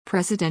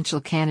Presidential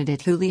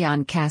candidate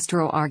Julian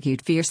Castro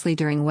argued fiercely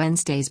during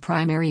Wednesday's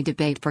primary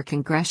debate for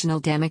congressional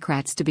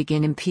Democrats to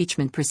begin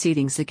impeachment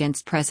proceedings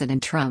against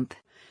President Trump,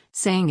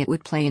 saying it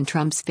would play in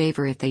Trump's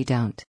favor if they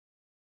don't.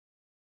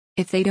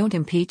 If they don't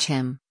impeach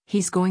him,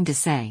 he's going to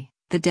say,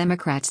 "The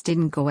Democrats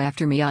didn't go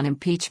after me on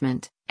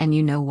impeachment, and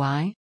you know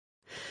why?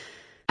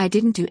 I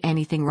didn't do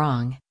anything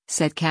wrong,"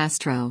 said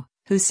Castro,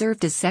 who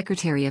served as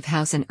Secretary of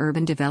House and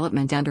Urban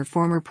Development under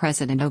former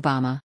President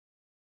Obama.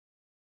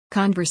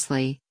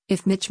 Conversely,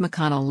 if Mitch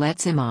McConnell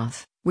lets him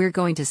off, we're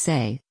going to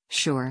say,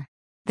 "Sure.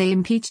 They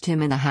impeached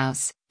him in the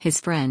House," his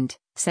friend,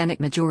 Senate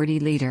Majority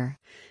Leader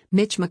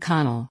Mitch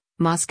McConnell,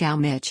 Moscow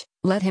Mitch,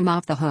 let him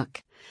off the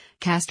hook,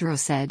 Castro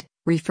said,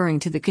 referring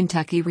to the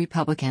Kentucky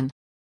Republican.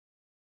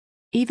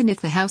 Even if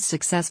the House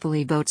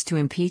successfully votes to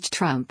impeach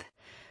Trump,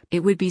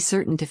 it would be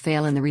certain to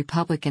fail in the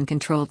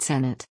Republican-controlled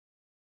Senate.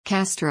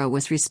 Castro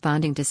was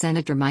responding to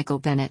Senator Michael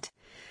Bennet,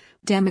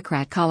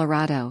 Democrat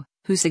Colorado,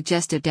 who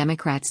suggested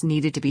Democrats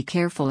needed to be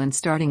careful in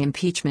starting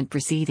impeachment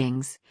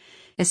proceedings,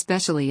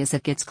 especially as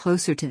it gets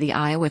closer to the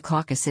Iowa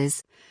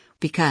caucuses,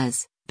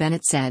 because,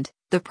 Bennet said,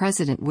 the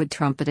president would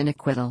trumpet an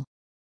acquittal.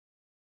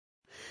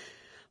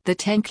 The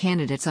 10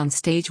 candidates on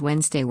stage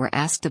Wednesday were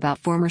asked about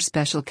former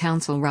special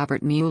counsel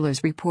Robert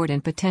Mueller's report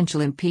and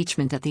potential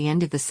impeachment at the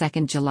end of the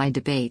second July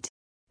debate.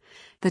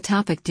 The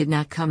topic did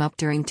not come up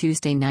during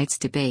Tuesday night's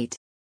debate.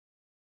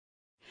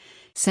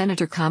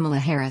 Senator Kamala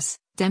Harris,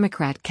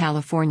 Democrat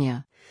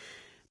California,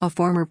 a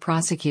former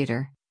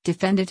prosecutor,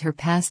 defended her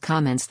past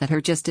comments that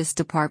her Justice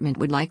Department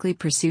would likely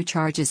pursue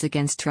charges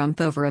against Trump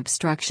over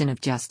obstruction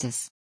of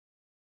justice.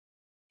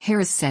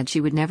 Harris said she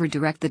would never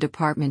direct the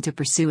department to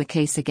pursue a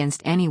case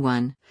against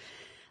anyone,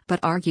 but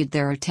argued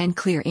there are 10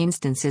 clear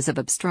instances of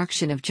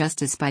obstruction of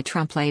justice by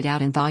Trump laid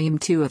out in Volume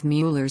 2 of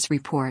Mueller's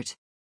report.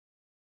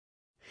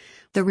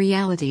 "The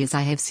reality is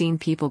I have seen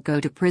people go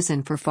to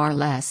prison for far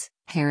less,"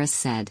 Harris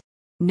said.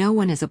 "No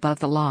one is above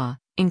the law,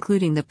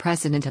 including the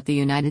President of the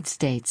United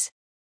States."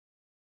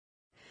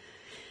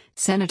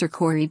 Senator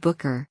Cory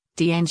Booker,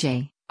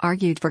 DNJ,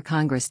 argued for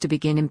Congress to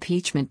begin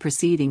impeachment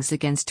proceedings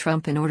against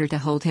Trump in order to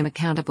hold him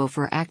accountable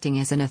for acting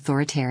as an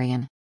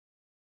authoritarian.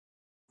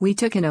 "We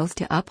took an oath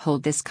to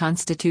uphold this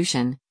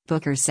Constitution,"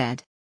 Booker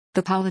said.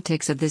 "The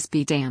politics of this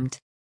be damned."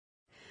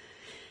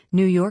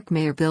 New York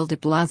Mayor Bill de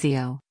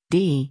Blasio,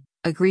 D.,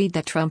 agreed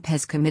that Trump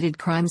has committed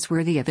crimes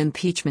worthy of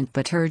impeachment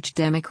but urged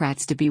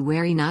Democrats to be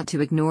wary not to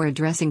ignore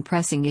addressing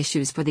pressing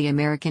issues for the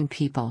American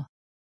people.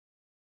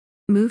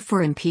 "Move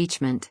for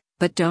impeachment,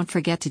 but don't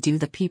forget to do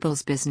the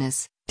people's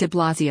business," de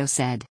Blasio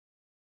said.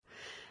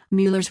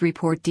 Mueller's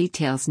report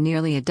details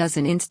nearly a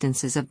dozen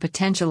instances of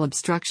potential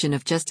obstruction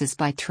of justice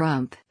by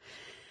Trump,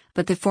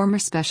 but the former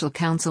special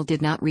counsel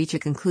did not reach a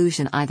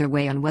conclusion either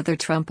way on whether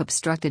Trump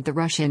obstructed the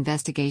Russia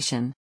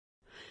investigation.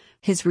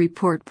 His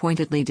report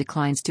pointedly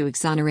declines to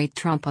exonerate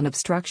Trump on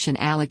obstruction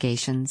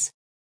allegations.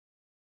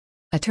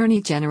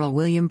 Attorney General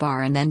William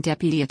Barr and then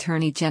Deputy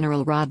Attorney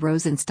General Rod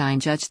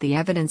Rosenstein judged the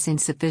evidence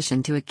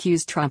insufficient to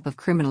accuse Trump of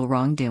criminal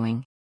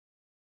wrongdoing.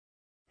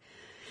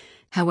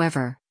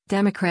 However,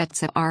 Democrats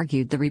have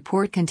argued the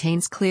report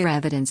contains clear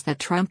evidence that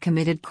Trump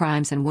committed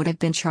crimes and would have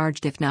been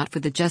charged if not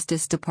for the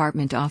Justice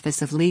Department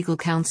Office of Legal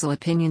Counsel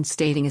opinion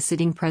stating a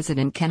sitting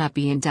president cannot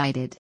be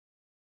indicted.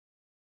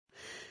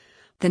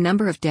 The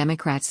number of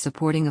Democrats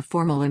supporting a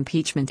formal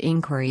impeachment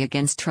inquiry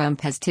against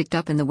Trump has ticked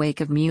up in the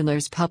wake of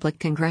Mueller's public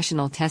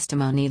congressional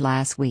testimony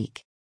last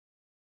week.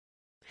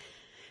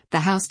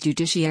 The House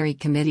Judiciary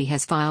Committee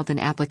has filed an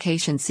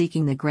application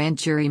seeking the grand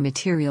jury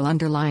material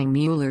underlying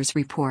Mueller's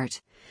report,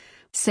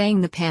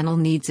 saying the panel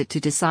needs it to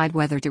decide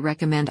whether to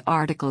recommend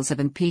articles of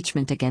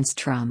impeachment against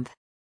Trump.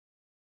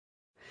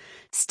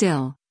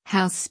 Still,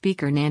 House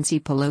Speaker Nancy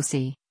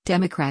Pelosi,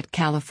 Democrat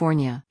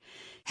California,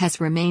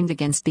 has remained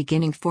against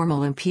beginning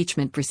formal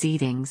impeachment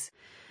proceedings,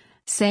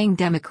 saying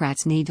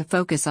Democrats need to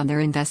focus on their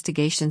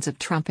investigations of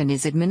Trump and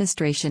his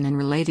administration and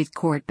related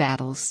court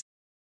battles.